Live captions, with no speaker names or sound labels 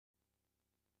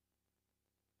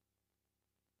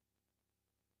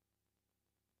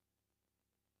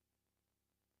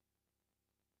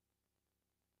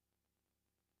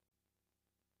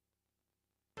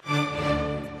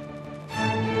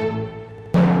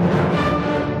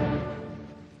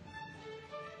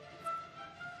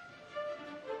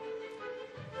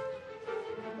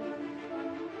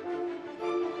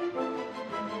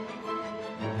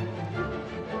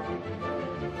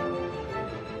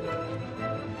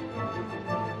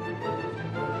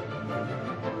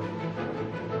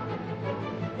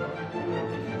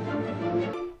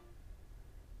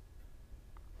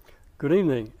Good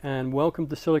evening and welcome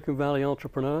to Silicon Valley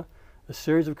Entrepreneur, a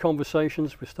series of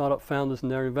conversations with startup founders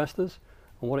and their investors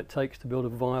on what it takes to build a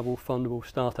viable, fundable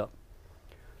startup.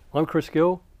 I'm Chris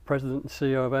Gill, President and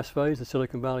CEO of SVAs, the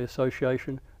Silicon Valley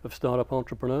Association of Startup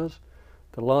Entrepreneurs,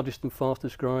 the largest and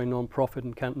fastest growing non-profit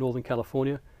in Northern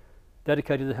California,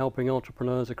 dedicated to helping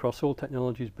entrepreneurs across all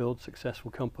technologies build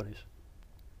successful companies.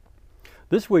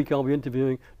 This week I'll be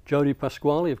interviewing Jody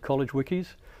Pasquale of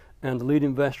CollegeWikis and the lead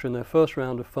investor in their first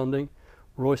round of funding,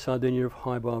 Roy Sardinia of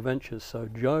High Bar Ventures. So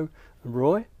Joe and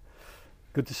Roy,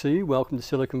 good to see you. Welcome to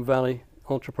Silicon Valley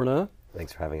Entrepreneur.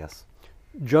 Thanks for having us.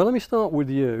 Joe, let me start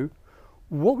with you.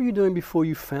 What were you doing before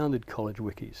you founded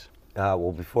CollegeWikis?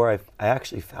 Well, before I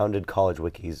actually founded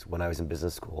CollegeWikis when I was in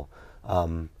business school.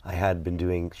 I had been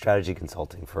doing strategy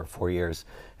consulting for 4 years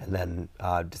and then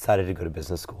decided to go to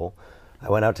business school.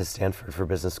 I went out to Stanford for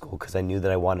business school because I knew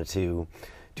that I wanted to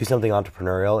do something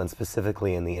entrepreneurial, and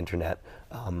specifically in the internet.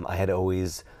 I had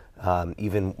always,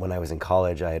 even when I was in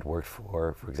college, I had worked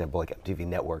for example, like MTV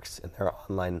Networks in their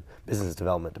online business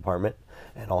development department,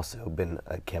 and also been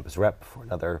a campus rep for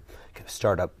another kind of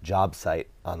startup job site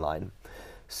online.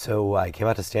 So I came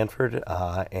out to Stanford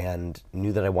and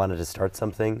knew that I wanted to start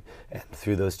something, and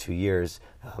through those 2 years,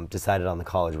 decided on the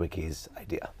CollegeWikis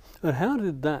idea. And how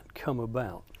did that come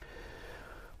about?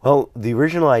 Well, the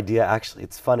original idea, actually,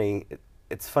 it's funny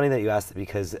that you asked it,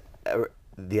 because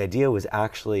the idea was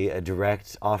actually a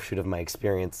direct offshoot of my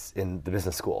experience in the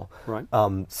business school. Right.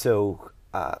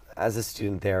 As a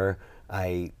student there,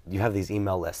 you have these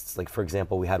email lists. Like, for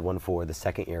example, we had one for the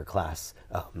second year class,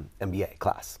 MBA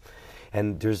class.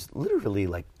 And there's literally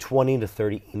like 20 to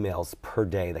 30 emails per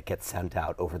day that get sent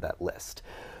out over that list.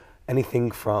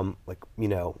 Anything from, like,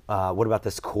 what about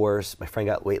this course? My friend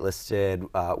got waitlisted.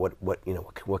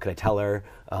 What could I tell her?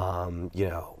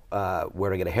 Where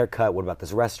do I get a haircut? What about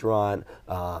this restaurant?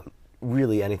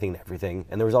 Really anything and everything.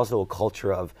 And there was also a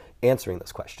culture of answering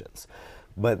those questions,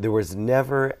 but there was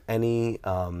never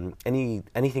anything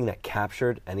that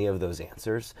captured any of those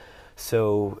answers.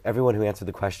 So everyone who answered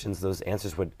the questions, those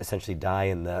answers would essentially die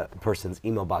in the person's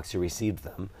email box who received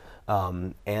them.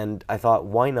 And I thought,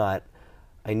 why not?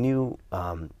 I knew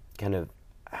kind of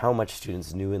how much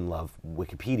students knew and loved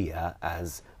Wikipedia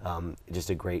as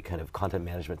just a great kind of content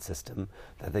management system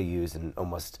that they use and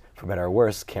almost, for better or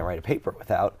worse, can't write a paper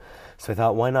without. So I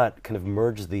thought, why not kind of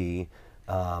merge the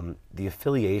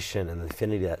affiliation and the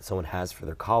affinity that someone has for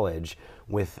their college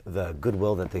with the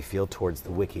goodwill that they feel towards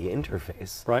the wiki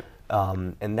interface. Right.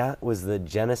 And that was the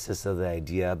genesis of the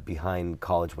idea behind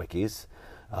CollegeWikis.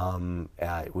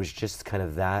 It was just kind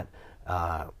of that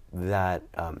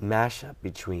mashup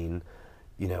between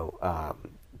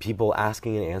people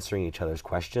asking and answering each other's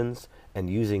questions and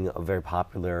using a very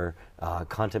popular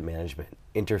content management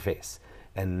interface.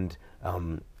 And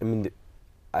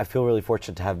I feel really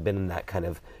fortunate to have been in that kind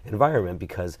of environment,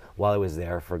 because while I was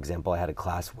there, for example, I had a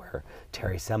class where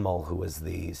Terry Semel, who was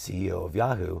the CEO of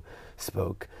Yahoo,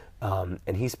 spoke.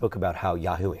 And he spoke about how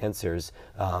Yahoo Answers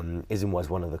is and was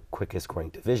one of the quickest growing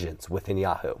divisions within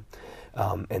Yahoo.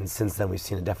 And since then, we've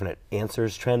seen a definite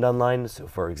answers trend online. So,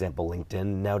 for example, LinkedIn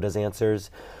now does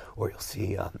answers, or you'll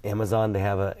see Amazon, they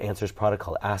have an answers product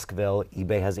called Askville.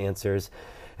 eBay has answers.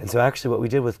 And so actually what we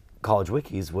did with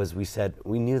CollegeWikis was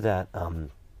we knew that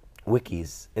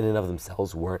wikis in and of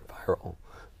themselves weren't viral.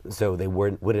 So they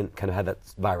wouldn't kind of have that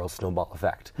viral snowball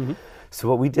effect. Mm-hmm. So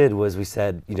what we did was we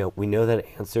said, we know that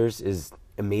answers is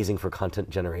amazing for content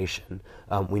generation.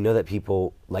 We know that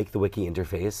people like the wiki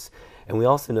interface. And we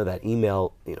also know that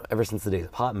email, ever since the days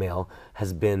of Hotmail,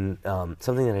 has been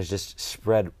something that has just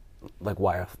spread like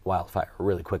wildfire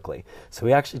really quickly. So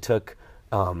we actually took,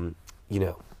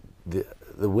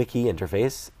 the wiki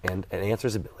interface and an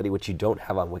answers ability, which you don't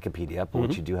have on Wikipedia, but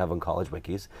which you do have on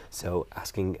CollegeWikis. So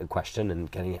asking a question and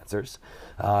getting answers,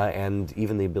 and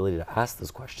even the ability to ask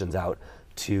those questions out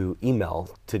to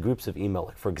groups of email,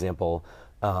 like, for example,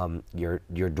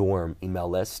 your dorm email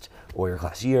list, or your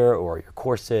class year, or your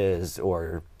courses,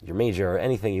 or your major, or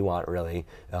anything you want, really.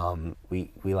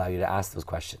 We allow you to ask those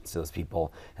questions to those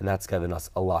people, and that's given us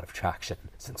a lot of traction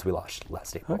since we launched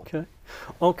last April. Okay.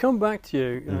 I'll come back to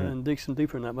you and dig some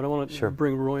deeper in that, but I want to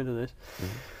bring Roy into this.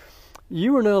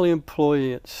 You were an early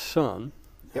employee at Sun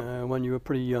when you were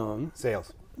pretty young.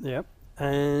 Sales. Yep.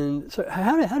 And so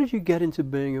how did you get into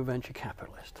being a venture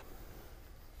capitalist?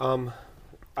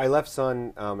 I left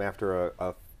Sun after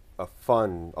a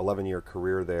fun 11-year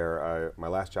career there. My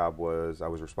last job was I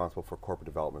was responsible for corporate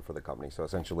development for the company. So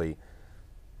essentially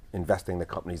investing the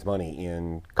company's money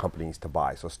in companies to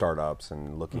buy. So startups,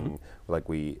 and looking like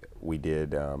we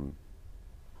did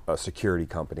a security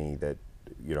company that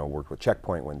worked with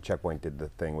Checkpoint when Checkpoint did the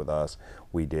thing with us.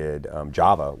 We did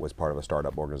Java was part of a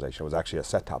startup organization. It was actually a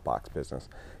set-top box business,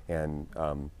 and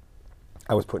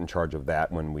I was put in charge of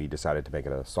that when we decided to make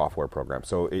it a software program.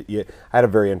 So I had a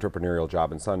very entrepreneurial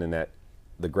job in Sun, in that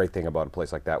the great thing about a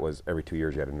place like that was every 2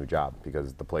 years you had a new job,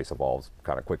 because the place evolves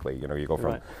kind of quickly. You go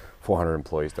from 400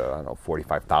 employees to, I don't know,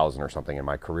 45,000 or something in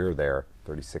my career there,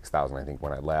 36,000 I think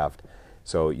when I left.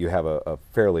 So you have a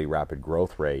fairly rapid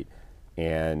growth rate.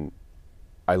 And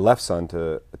I left Sun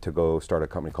to go start a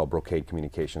company called Brocade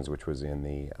Communications, which was in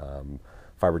the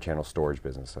fiber channel storage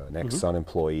business. An ex-Sun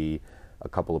employee, a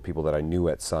couple of people that I knew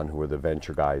at Sun who were the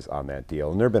venture guys on that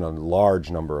deal. And there have been a large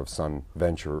number of Sun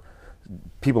venture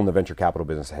people in the venture capital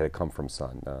business that had come from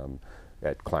Sun.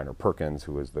 At Kleiner Perkins,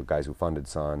 who was the guys who funded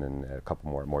Sun, and a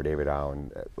couple more David Howe,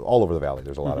 and all over the valley.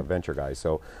 There's a lot of venture guys.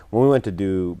 So when we went to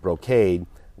do Brocade,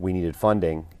 we needed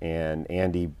funding, and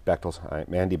Andy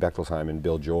Bechtelsheim and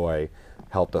Bill Joy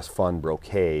helped us fund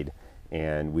Brocade,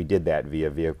 and we did that via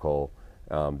vehicle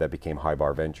that became High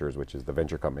Bar Ventures, which is the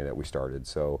venture company that we started.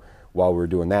 So while we were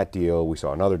doing that deal, we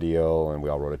saw another deal, and we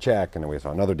all wrote a check, and then we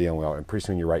saw another deal, and pretty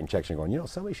soon you're writing checks and you're going,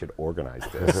 somebody should organize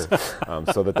this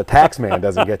so that the tax man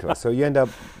doesn't get to us. So you end up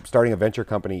starting a venture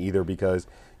company either because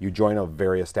you join a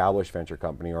very established venture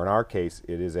company, or in our case,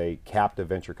 it is a captive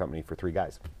venture company for 3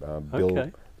 guys,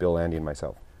 Bill, Andy, and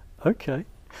myself. Okay.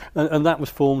 And that was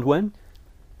formed when?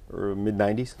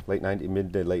 Mid-90s,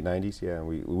 mid to late 90s, yeah.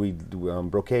 We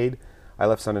Brocade, I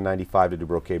left Sun in 95 to do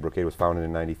Brocade. Brocade was founded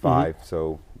in 95,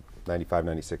 so 95,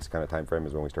 96 kind of time frame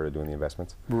is when we started doing the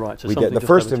investments. Right. So the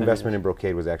first investment in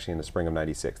Brocade was actually in the spring of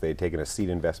 96. They had taken a seed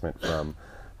investment from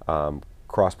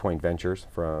Crosspoint Ventures,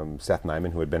 from Seth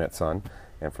Nyman, who had been at Sun,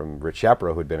 and from Rich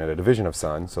Shapiro, who had been at a division of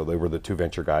Sun. So they were the 2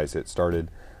 venture guys that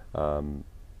started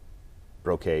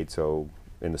Brocade. So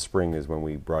in the spring is when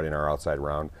we brought in our outside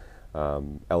round.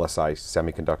 LSI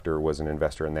Semiconductor was an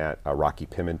investor in that. Rocky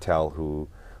Pimentel,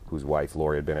 whose wife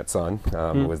Lori had been at Sun,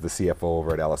 was the CFO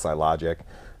over at LSI Logic.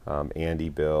 Andy,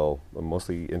 Bill,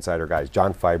 mostly insider guys.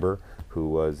 John Fiber, who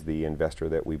was the investor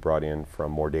that we brought in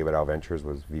from More David Howe Ventures,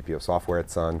 was VP of software at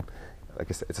Sun. Like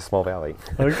I said, it's a small valley.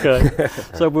 Okay.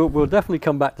 So we'll definitely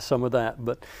come back to some of that.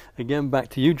 But again, back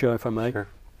to you, Joe, if I may. Sure.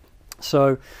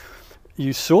 So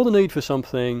you saw the need for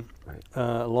something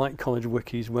like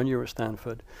CollegeWikis when you were at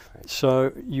Stanford. Right.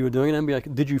 So you were doing an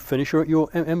MBA. Did you finish your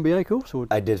MBA course? Or?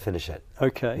 I did finish it.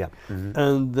 Okay. Yeah.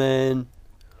 And then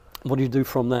what did you do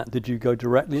from that? Did you go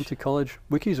directly into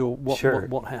CollegeWikis, or what, Sure.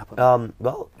 what happened?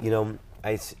 Well,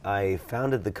 I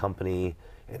founded the company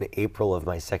in April of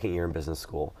my second year in business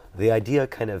school. The idea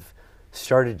kind of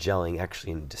started gelling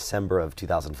actually in December of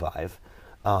 2005.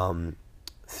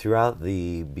 Throughout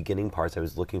the beginning parts, I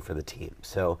was looking for the team.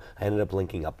 So I ended up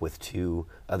linking up with 2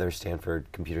 other Stanford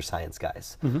computer science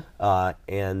guys.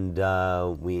 And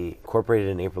we incorporated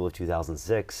in April of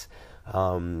 2006.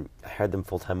 I hired them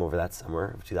full-time over that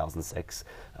summer of 2006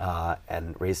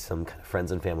 and raised some kind of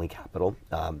friends and family capital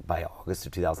by August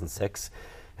of 2006.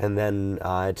 And then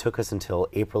it took us until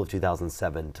April of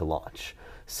 2007 to launch.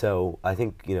 So I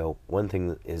think, one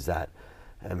thing is that,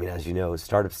 as you know,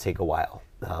 startups take a while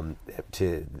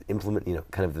to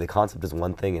implement. Kind of the concept is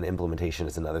one thing and implementation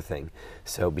is another thing.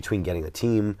 So between getting the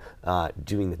team,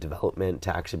 doing the development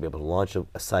to actually be able to launch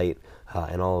a site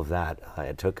and all of that,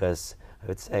 it took us, I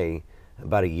would say,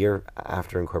 about a year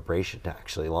after incorporation to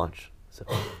actually launch. So.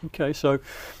 Okay, so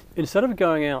instead of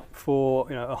going out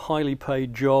for a highly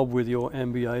paid job with your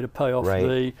MBA to pay off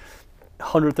the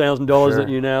 $100,000 that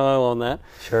you now owe on that,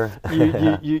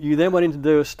 you then went in to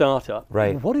do a startup.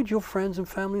 Right. What did your friends and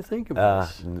family think of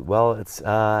this? Well, it's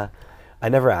I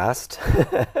never asked,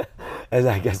 as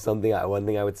I guess one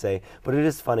thing I would say. But it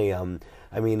is funny.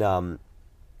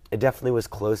 It definitely was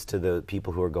close to the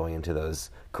people who are going into those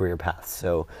career paths.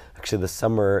 So actually the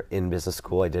summer in business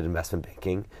school, I did investment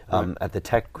banking at the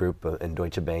tech group in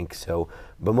Deutsche Bank. So,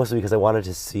 but mostly because I wanted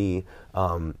to see,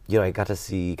 I got to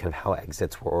see kind of how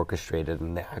exits were orchestrated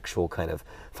and the actual kind of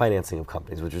financing of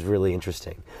companies, which was really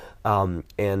interesting.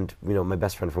 And my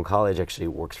best friend from college actually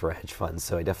works for a hedge fund.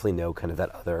 So I definitely know kind of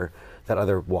that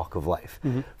other walk of life.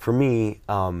 For me,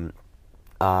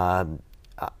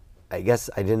 I guess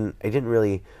I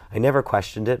never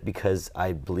questioned it because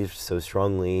I believed so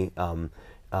strongly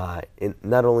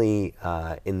not only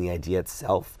in the idea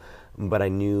itself, but I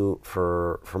knew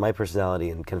for my personality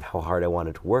and kind of how hard I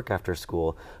wanted to work after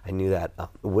school, I knew that it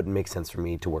wouldn't make sense for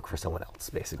me to work for someone else,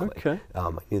 basically. Okay.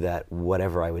 I knew that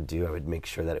whatever I would do, I would make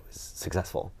sure that it was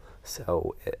successful.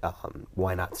 So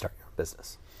why not start your own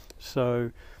business?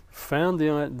 So found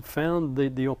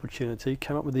the opportunity,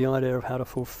 came up with the idea of how to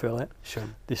fulfill it. Sure.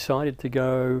 Decided to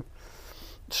go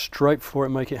straight for it,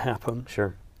 make it happen.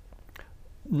 Sure.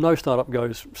 No startup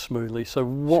goes smoothly. So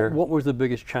what was the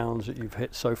biggest challenge that you've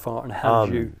hit so far, and how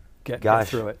did you get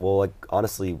through it? Well, like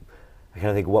honestly, I kind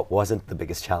of think what wasn't the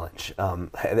biggest challenge.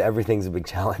 Everything's a big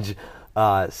challenge.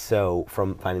 So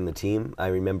from finding the team, I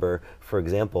remember, for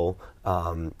example,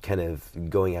 kind of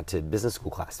going out to business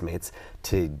school classmates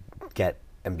to get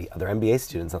other MBA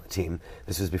students on the team.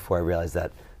 This was before I realized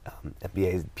that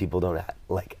MBA people don't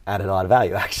add a lot of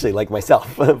value, actually, like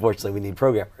myself. Unfortunately, we need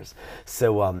programmers.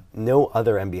 So no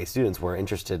other MBA students were as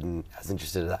interested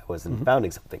as I was in founding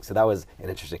something. So that was an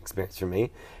interesting experience for me.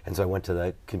 And so I went to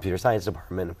the computer science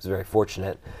department and was very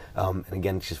fortunate. And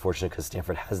again, she's fortunate because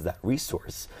Stanford has that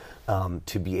resource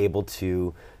to be able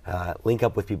to link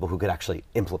up with people who could actually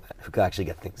implement, who could actually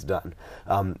get things done.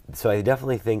 So I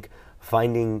definitely think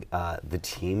finding the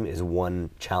team is one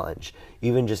challenge.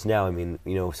 Even just now, I mean,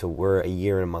 so we're a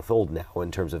year and a month old now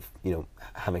in terms of,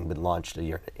 having been launched a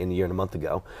year and a month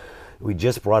ago. We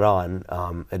just brought on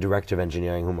a director of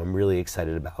engineering whom I'm really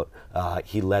excited about.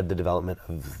 He led the development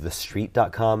of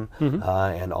thestreet.com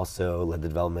and also led the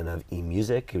development of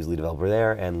eMusic. He was lead developer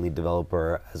there and lead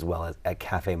developer as well as at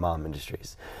Cafe Mom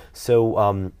Industries.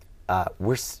 So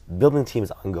we're building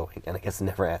teams ongoing, and I guess it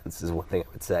never ends is one thing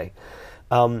I would say.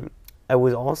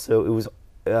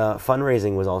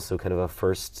 Fundraising was also kind of a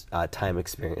first time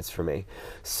experience for me.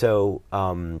 So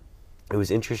it was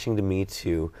interesting to me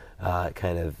to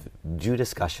kind of do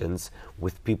discussions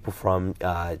with people from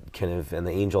kind of in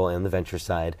the angel and the venture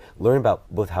side, learn about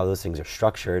both how those things are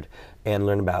structured and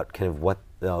learn about kind of what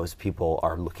those people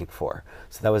are looking for.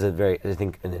 So that was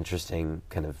an interesting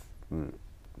kind of,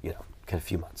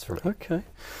 few months for me. Okay.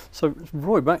 So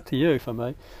Roy, back to you, if I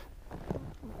may.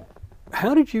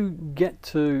 How did you get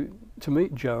to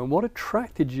meet Joe, and what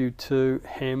attracted you to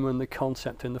him and the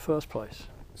concept in the first place?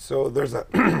 So there's a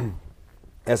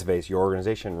SFAs, your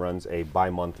organization runs a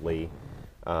bi-monthly,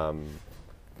 I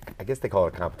guess they call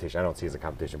it a competition, I don't see it as a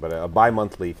competition, but a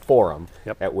bi-monthly forum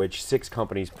at which 6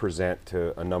 companies present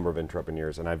to a number of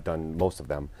entrepreneurs, and I've done most of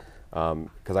them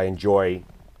because I enjoy,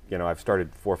 I've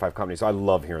started 4 or 5 companies, so I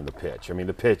love hearing the pitch. I mean,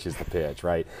 the pitch is the pitch,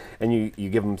 right? And you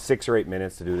give them 6 or 8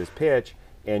 minutes to do this pitch,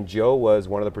 and Joe was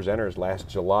one of the presenters last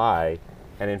July,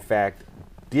 and in fact,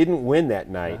 didn't win that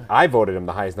night. I voted him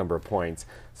the highest number of points.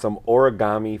 Some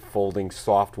origami folding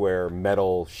software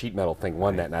sheet metal thing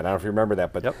won that night. I don't know if you remember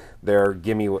that, but their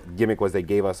gimmick was they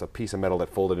gave us a piece of metal that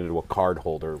folded into a card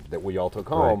holder that we all took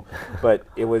home. But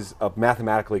it was a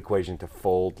mathematical equation to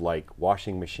fold like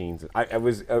washing machines. It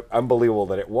was unbelievable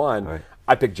that it won.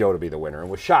 I picked Joe to be the winner and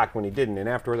was shocked when he didn't. And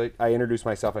afterwards, I introduced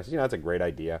myself. I said, that's a great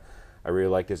idea. I really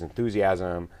liked his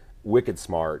enthusiasm, wicked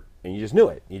smart, and you just knew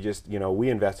it. You just, we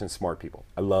invest in smart people.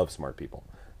 I love smart people.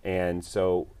 And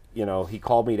so, he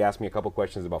called me to ask me a couple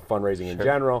questions about fundraising in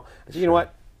general. I said, you know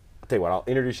what? I'll tell you what, I'll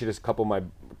introduce you to a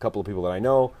couple of people that I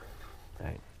know.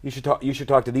 Right. You should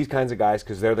talk to these kinds of guys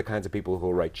because they're the kinds of people who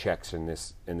will write checks in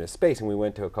this space. And we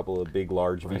went to a couple of big,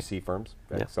 large VC firms,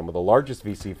 some of the largest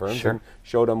VC firms, and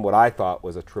showed them what I thought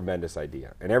was a tremendous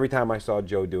idea. And every time I saw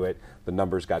Joe do it, the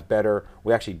numbers got better.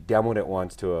 We actually demoed it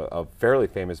once to a fairly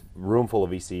famous room full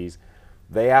of VCs.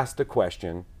 They asked a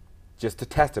question just to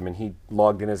test him, and he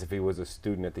logged in as if he was a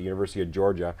student at the University of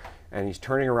Georgia, and he's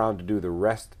turning around to do the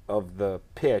rest of the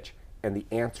pitch, and the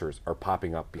answers are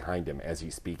popping up behind him as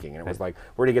he's speaking. And it was like,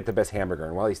 where do you get the best hamburger?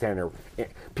 And while he's standing there,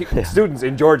 students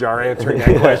in Georgia are answering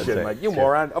that question. Like, you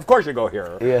moron, of course you go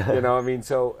here.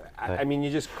 So, you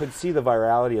just could see the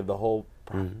virality of the whole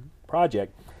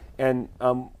project. And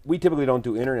we typically don't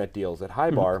do internet deals at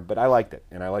Highbar, but I liked it,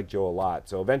 and I liked Joe a lot.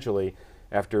 So eventually,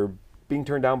 after being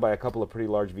turned down by a couple of pretty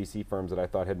large VC firms that I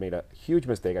thought had made a huge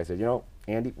mistake, I said,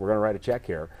 Andy, we're going to write a check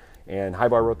here. And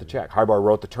Highbar wrote the check. Highbar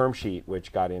wrote the term sheet,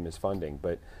 which got him his funding.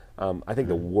 But I think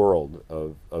the world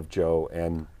of Joe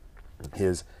and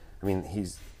he's, we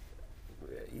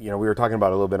were talking about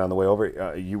it a little bit on the way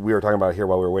over. We were talking about it here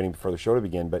while we were waiting for the show to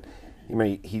begin. But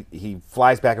he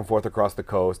flies back and forth across the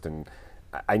coast, and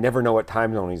I never know what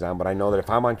time zone he's on, but I know that if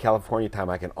I'm on California time,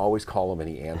 I can always call him and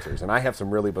he answers. And I have some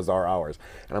really bizarre hours.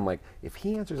 And I'm like, if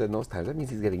he answers in those times, that means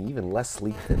he's getting even less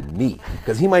sleep than me,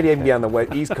 because he might even be on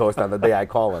the East Coast on the day I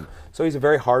call him. So he's a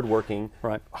very hardworking,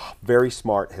 very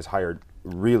smart, has hired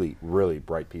really, really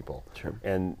bright people. Sure.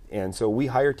 And so we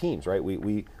hire teams, right?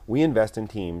 We invest in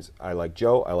teams. I like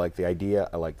Joe. I like the idea.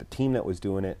 I like the team that was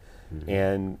doing it.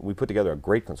 And we put together a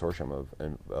great consortium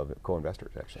of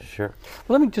co-investors, actually. Sure.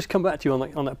 Well, let me just come back to you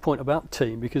on that point about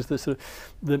team, because the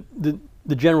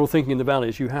general thinking in the Valley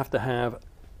is you have to have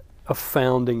a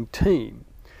founding team.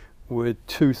 with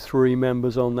 2-3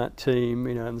 members on that team,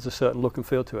 and there's a certain look and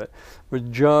feel to it. Where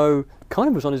Joe kind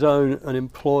of was on his own and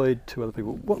employed 2 other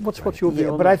people. What's your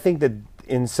view on but that? I think that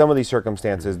in some of these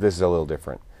circumstances, this is a little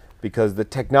different, because the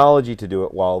technology to do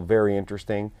it, while very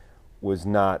interesting, was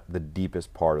not the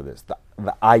deepest part of this.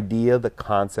 The idea, the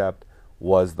concept,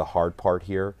 was the hard part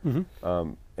here.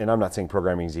 And I'm not saying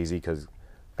programming is easy, because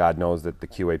God knows that the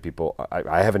QA people,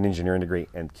 I have an engineering degree,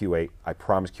 and QA, I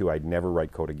promised QA I'd never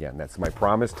write code again. That's my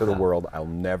promise to the world. I'll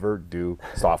never do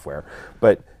software.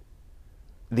 But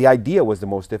the idea was the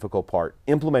most difficult part.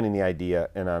 Implementing the idea,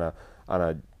 and on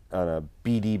a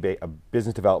BD, a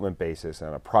business development basis,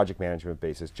 on a project management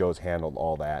basis, Joe's handled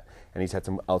all that. And he's had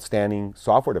some outstanding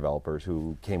software developers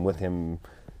who came with him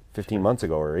 15 months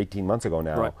ago or 18 months ago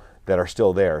now that are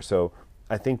still there. So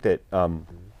I think that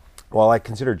while I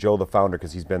consider Joe the founder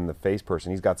because he's been the face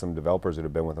person, he's got some developers that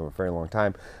have been with him a very long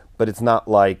time, but it's not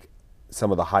like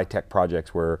some of the high-tech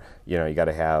projects where you got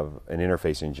to have an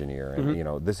interface engineer,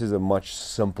 and this is a much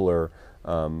simpler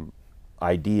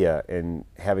idea, and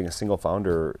having a single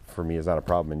founder for me is not a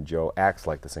problem. And Joe acts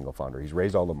like the single founder. He's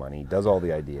raised all the money, does all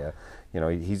the idea.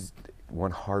 He's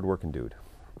one hard-working dude.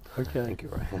 Okay. Thank you,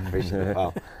 Ryan. Appreciate it.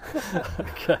 Wow.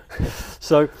 Okay.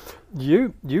 So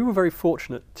you were very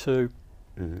fortunate to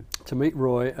meet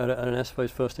Roy at an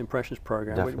SFA's First Impressions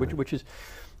program, which is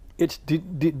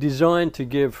designed to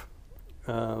give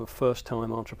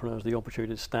first-time entrepreneurs the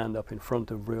opportunity to stand up in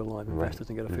front of real live investors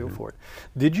and get a feel for it.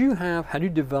 Had you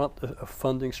developed a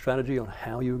funding strategy on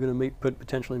how you were going to meet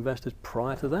potential investors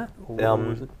prior to that? Or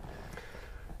was it?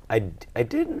 I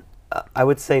didn't. I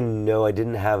would say no. I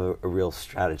didn't have a real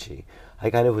strategy. I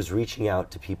kind of was reaching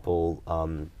out to people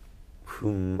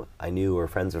whom I knew, or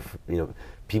friends, or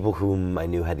people whom I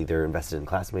knew had either invested in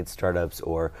classmates startups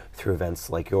or through events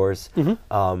like yours.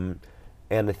 And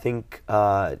I think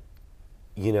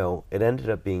it ended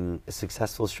up being a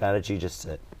successful strategy, just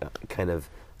to kind of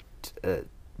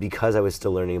because I was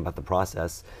still learning about the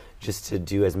process, just to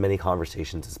do as many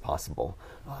conversations as possible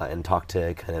and talk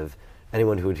to kind of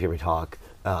anyone who would hear me talk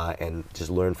and just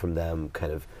learn from them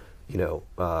kind of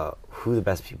who the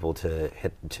best people to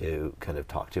kind of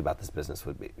talk to about this business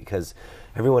would be, because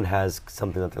everyone has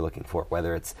something that they're looking for,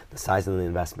 whether it's the size of the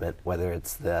investment, whether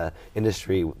it's the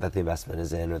industry that the investment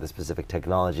is in, or the specific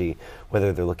technology,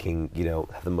 whether they're looking,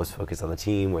 have the most focus on the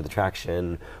team or the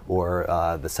traction or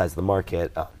the size of the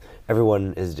market.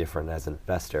 Everyone is different as an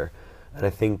investor. And I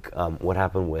think what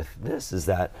happened with this is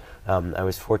that I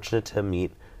was fortunate to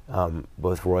meet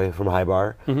both Roy from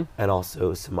Highbar and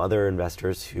also some other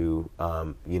investors who,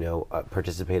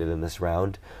 participated in this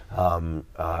round.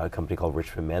 A company called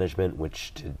Richmond Management,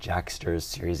 which did Jackster's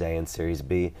Series A and Series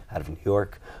B out of New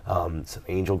York. Some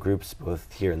angel groups,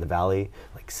 both here in the Valley,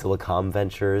 like Silicom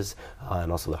Ventures,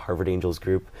 and also the Harvard Angels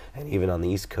Group, and even on the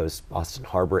East Coast, Boston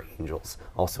Harbor Angels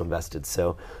also invested.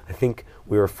 So I think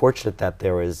we were fortunate that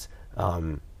there was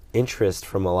interest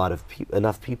from a lot of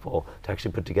enough people to actually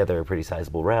put together a pretty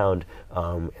sizable round,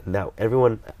 and that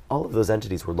all of those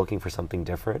entities were looking for something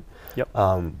different.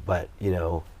 But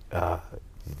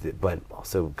but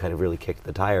also kind of really kicked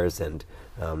the tires and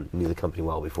knew the company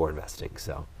well before investing.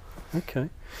 So. Okay.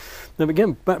 Now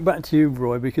again, back to you,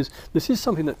 Roy, because this is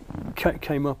something that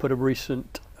came up at a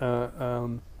recent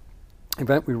event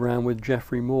we ran with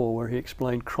Jeffrey Moore, where he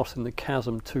explained Crossing the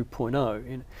Chasm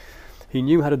 2.0. He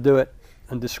knew how to do it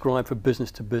and describe for business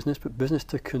to business, but business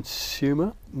to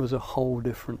consumer was a whole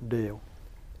different deal.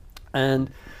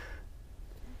 And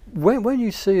when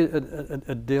you see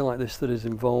a deal like this that is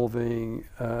involving,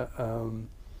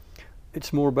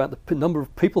 it's more about the number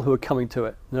of people who are coming to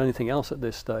it than anything else at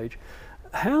this stage.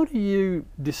 How do you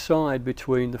decide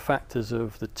between the factors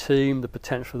of the team, the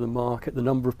potential of the market, the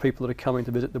number of people that are coming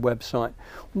to visit the website?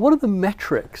 What are the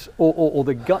metrics or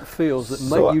the gut feels that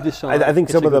make you decide? I think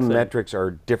some of the metrics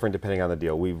are different depending on the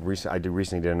deal. I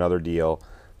recently did another deal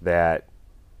that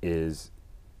is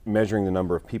measuring the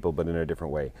number of people, but in a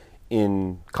different way.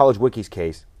 In CollegeWikis'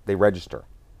 case, they register.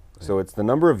 So it's the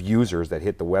number of users that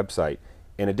hit the website.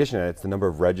 In addition to that, it's the number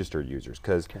of registered users,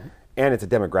 and it's a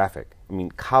demographic. I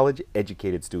mean,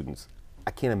 college-educated students.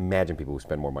 I can't imagine people who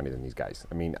spend more money than these guys.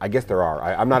 I mean, I guess there are.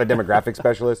 I'm not a demographic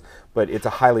specialist, but it's a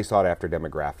highly sought-after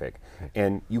demographic.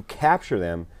 And you capture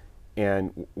them,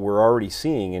 and we're already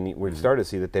seeing, and we've started to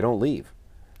see that they don't leave,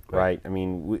 right? I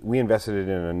mean, we invested in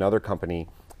another company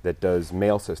that does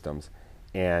mail systems,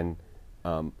 and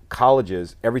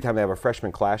colleges, every time they have a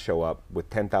freshman class show up with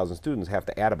 10,000 students, have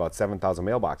to add about 7,000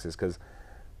 mailboxes, because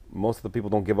most of the people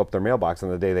don't give up their mailbox on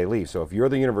the day they leave. So if you're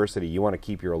the university, you want to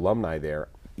keep your alumni there.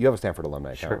 You have a Stanford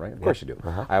alumni account, right? Of course you do.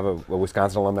 I have a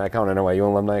Wisconsin alumni account, an NYU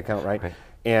alumni account, right?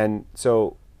 And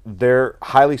so they're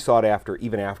highly sought after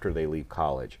even after they leave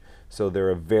college. So they're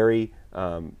a very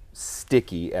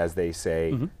sticky, as they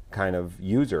say, kind of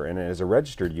user. And as a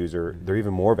registered user, they're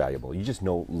even more valuable. You just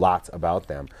know lots about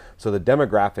them. So the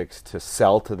demographics to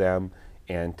sell to them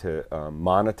and to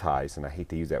monetize, and I hate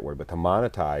to use that word, but to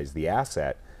monetize the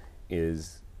asset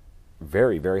is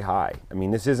very, very high. I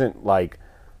mean, this isn't like,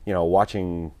 you know,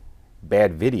 watching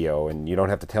bad video and you don't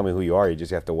have to tell me who you are. You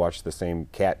just have to watch the same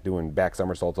cat doing back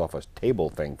somersaults off a table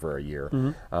thing for a year.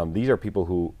 These are people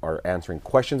who are answering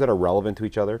questions that are relevant to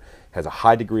each other, has a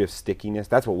high degree of stickiness.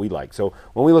 That's what we like. So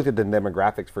when we look at the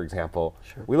demographics, for example,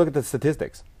 we look at the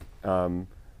statistics. Tell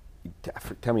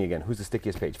me again, who's the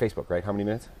stickiest page? Facebook, right? How many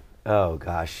minutes? Oh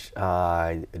gosh,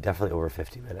 definitely over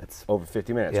 50 minutes. Over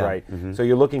 50 minutes, right? So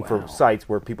you're looking for sites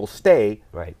where people stay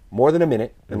more than a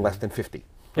minute and less than 50.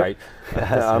 Right,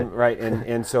 right,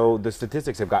 and so the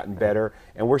statistics have gotten better,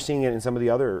 and we're seeing it in some of the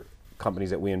other companies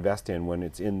that we invest in when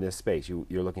it's in this space.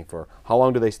 You're looking for how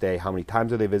long do they stay, how many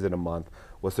times do they visit a month,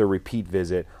 what's their repeat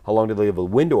visit, how long do they leave a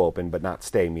window open but not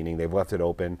stay, meaning they've left it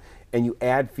open, and you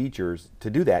add features to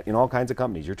do that in all kinds of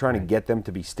companies. You're trying to get them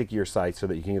to be stickier sites so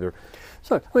that you can either.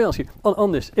 So let me ask you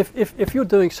on this: if you're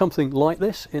doing something like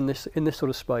this in this sort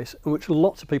of space, which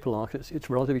lots of people are, it's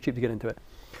relatively cheap to get into it.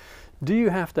 Do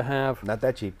you have to have... Not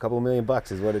that cheap. A couple $1 million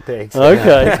bucks is what it takes.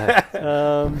 Okay.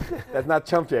 That's not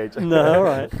chump change. No, all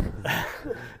right.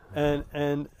 And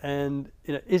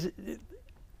you know, is it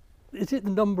the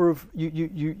number of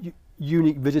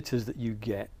unique visitors that you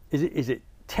get? Is it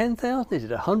 10,000? Is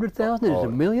it 100,000? Is it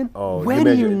 1 million? Where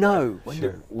do you know?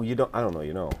 Sure. Well, you don't. I don't know.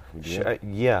 You know.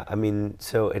 Yeah. I mean,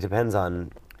 so it depends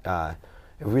on.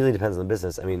 It really depends on the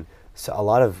business. I mean. So a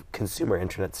lot of consumer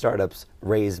internet startups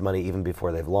raise money even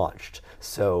before they've launched.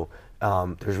 So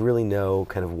there's really no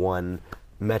kind of one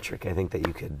metric I think that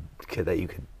you could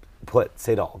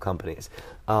say to all companies.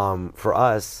 For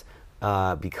us,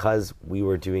 because we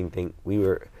were doing we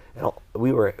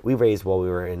raised while we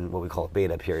were in what we call a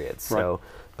beta period. So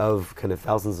of kind of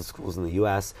thousands of schools in the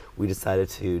U.S., we decided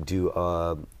to do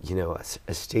a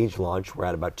stage launch. We're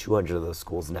at about 200 of those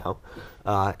schools now,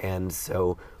 and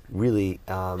so. Really,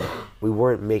 we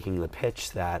weren't making the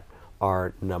pitch that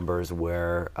our numbers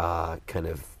were kind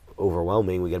of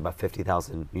overwhelming. We get about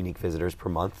 50,000 unique visitors per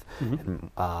month,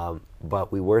 but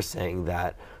we were saying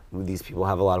that these people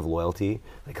have a lot of loyalty.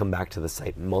 They come back to the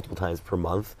site multiple times per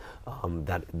month.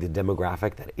 That the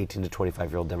demographic, that 18 to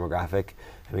 25-year-old demographic,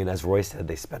 I mean, as Roy said,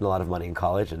 they spend a lot of money in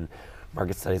college, and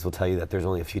market studies will tell you that there's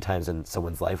only a few times in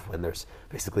someone's life when there's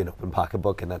basically an open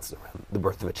pocketbook, and that's around the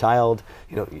birth of a child,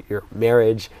 you know, your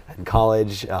marriage and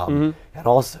college, and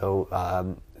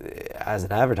also as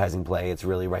an advertising play, it's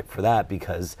really ripe for that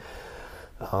because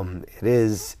it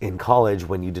is in college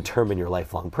when you determine your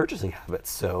lifelong purchasing habits.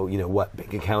 So, you know, what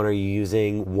bank account are you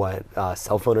using? What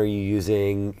cell phone are you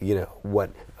using? You know, what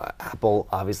Apple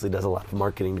obviously does a lot of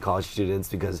marketing to college students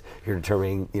because you're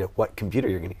determining, you know, what computer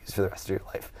you're going to use for the rest of your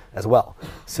life as well.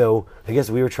 So I guess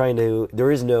we were trying to,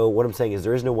 what I'm saying is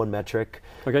there is no one metric.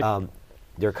 Okay.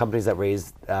 There are companies that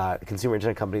raise, consumer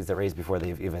internet companies that raise before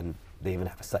they even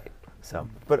have a site. So,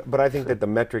 but I think that the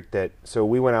metric so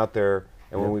we went out there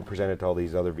and when we presented to all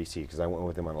these other VCs, because I went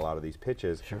with them on a lot of these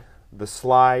pitches, the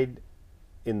slide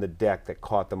in the deck that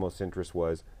caught the most interest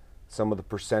was some of the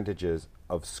percentages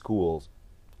of schools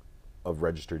of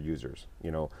registered users.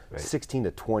 You know, 16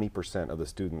 to 20% of the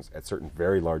students at certain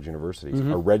very large universities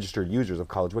are registered users of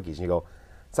CollegeWikis. And you go,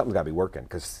 something's got to be working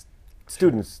because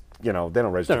students, you know, they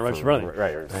don't register. They don't register running.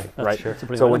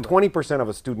 Right. So when 20% of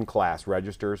a student class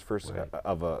registers for,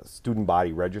 of a student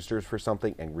body registers for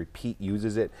something and repeat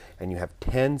uses it, and you have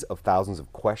tens of thousands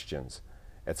of questions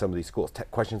at some of these schools,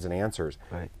 questions and answers,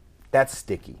 that's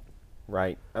sticky.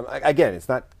 Right. Again, it's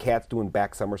not cats doing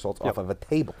back somersaults off of a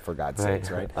table, for God's sakes,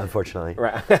 right? Unfortunately.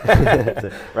 Right.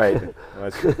 Right.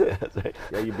 That's right.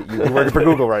 Yeah, you're working for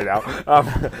Google right now.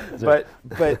 But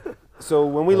so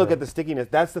when we look at the stickiness,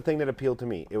 that's the thing that appealed to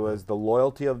me. It was the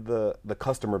loyalty of the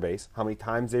customer base, how many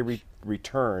times they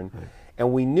return,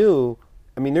 and we knew.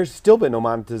 I mean, there's still been no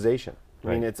monetization.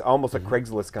 I mean, it's almost a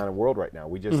Craigslist kind of world right now.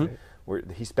 We just.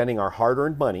 He's spending our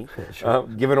hard-earned money,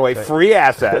 giving away free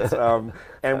assets,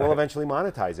 and we'll eventually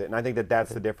monetize it. And I think that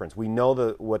that's the difference. We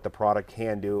know what the product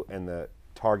can do and the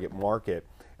target market,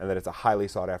 and that it's a highly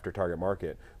sought-after target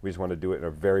market. We just want to do it in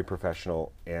a very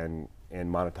professional and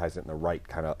monetize it in the right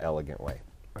kind of elegant way,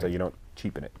 so you don't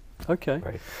cheapen it. Okay.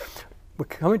 We're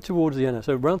coming towards the end,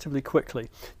 so relatively quickly.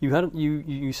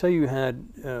 You say you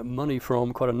had money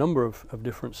from quite a number of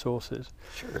different sources.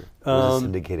 Sure. It was a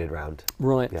syndicated round.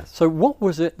 Right. Yes. So what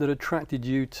was it that attracted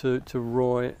you to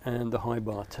Roy and the High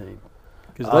Bar team?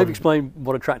 Because they've explained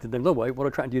what attracted them the way. What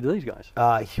attracted you to these guys?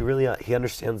 He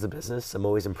understands the business. I'm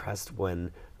always impressed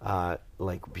when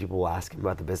like people will ask him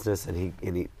about the business, and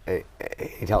he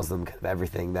tells them kind of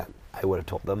everything that I would have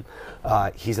told them.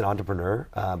 He's an entrepreneur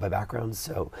by background,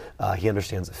 so he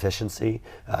understands efficiency.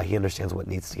 He understands what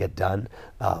needs to get done,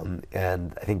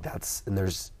 and I think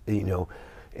there's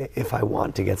if I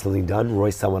want to get something done,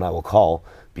 Roy's someone I will call,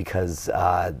 because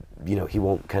he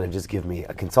won't kind of just give me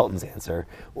a consultant's answer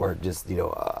or just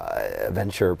a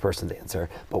venture person's answer,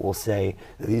 but will say,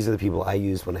 these are the people I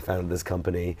used when I founded this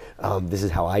company. This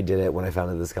is how I did it when I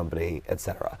founded this company,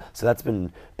 etc. So I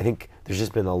think there's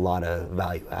just been a lot of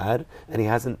value add, and he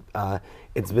hasn't.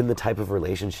 It's been the type of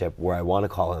relationship where I want to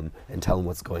call him and tell him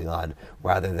what's going on,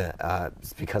 rather than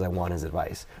because I want his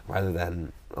advice, rather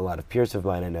than a lot of peers of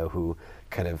mine I know who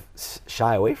kind of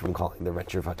shy away from calling their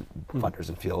venture funders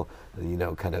and feel,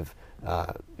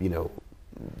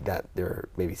 that they're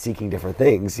maybe seeking different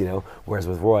things, Whereas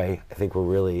with Roy, I think we're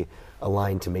really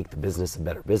aligned to make the business a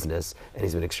better business, and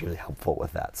he's been extremely helpful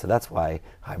with that. So that's why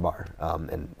high bar,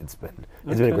 and it's been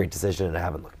a great decision, and I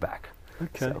haven't looked back.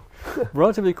 Okay. So.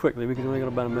 Relatively quickly, we've only got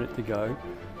about a minute to go.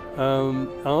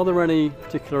 Are there any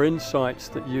particular insights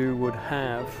that you would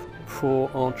have for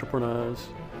entrepreneurs?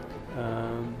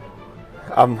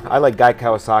 I like Guy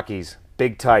Kawasaki's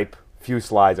big type, few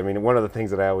slides. I mean, one of the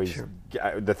things that I always,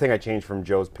 the thing I changed from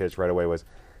Joe's pitch right away was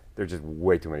there's just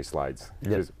way too many slides.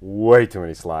 Yep. Just way too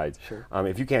many slides. Sure.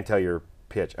 If you can't tell your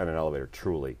pitch on an elevator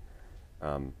truly,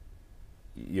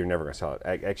 you're never going to sell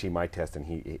it. Actually, my test,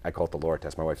 and I call it the Laura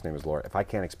test. My wife's name is Laura. If I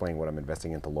can't explain what I'm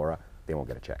investing into Laura, they won't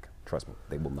get a check. Trust me,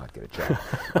 they will not get a check.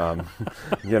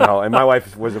 And my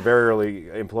wife was a very early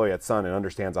employee at Sun and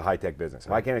understands a high-tech business.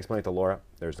 If I can't explain it to Laura,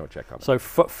 there's no check coming. So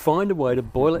find a way to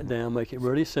boil it down, make it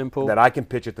really simple. That I can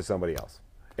pitch it to somebody else.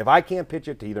 If I can't pitch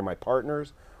it to either my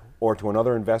partners or to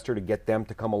another investor to get them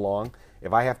to come along,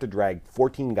 if I have to drag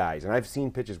 14 guys, and I've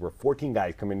seen pitches where 14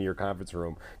 guys come into your conference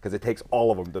room because it takes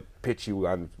all of them to pitch you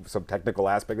on some technical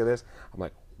aspect of this, I'm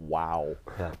like, wow,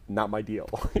 not my deal.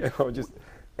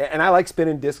 And I like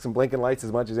spinning discs and blinking lights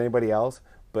as much as anybody else,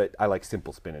 but I like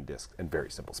simple spinning discs and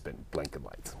very simple spin blinking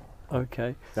lights.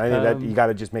 Okay. I think that you got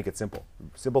to just make it simple.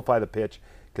 Simplify the pitch,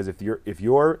 because if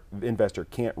your investor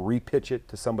can't repitch it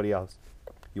to somebody else,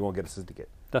 you won't get a syndicate.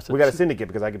 We got a syndicate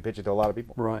because I can pitch it to a lot of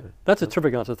people. Right. That's a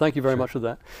terrific answer. Thank you very much for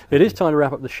that. It is time to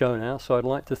wrap up the show now, so I'd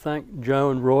like to thank Joe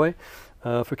and Roy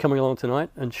for coming along tonight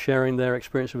and sharing their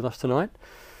experience with us tonight.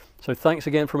 So thanks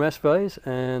again from S-Phase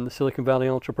and the Silicon Valley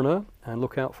Entrepreneur, and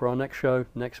look out for our next show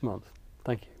next month.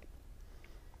 Thank you.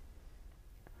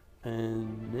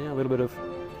 And now a little bit of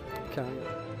carrying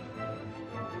on.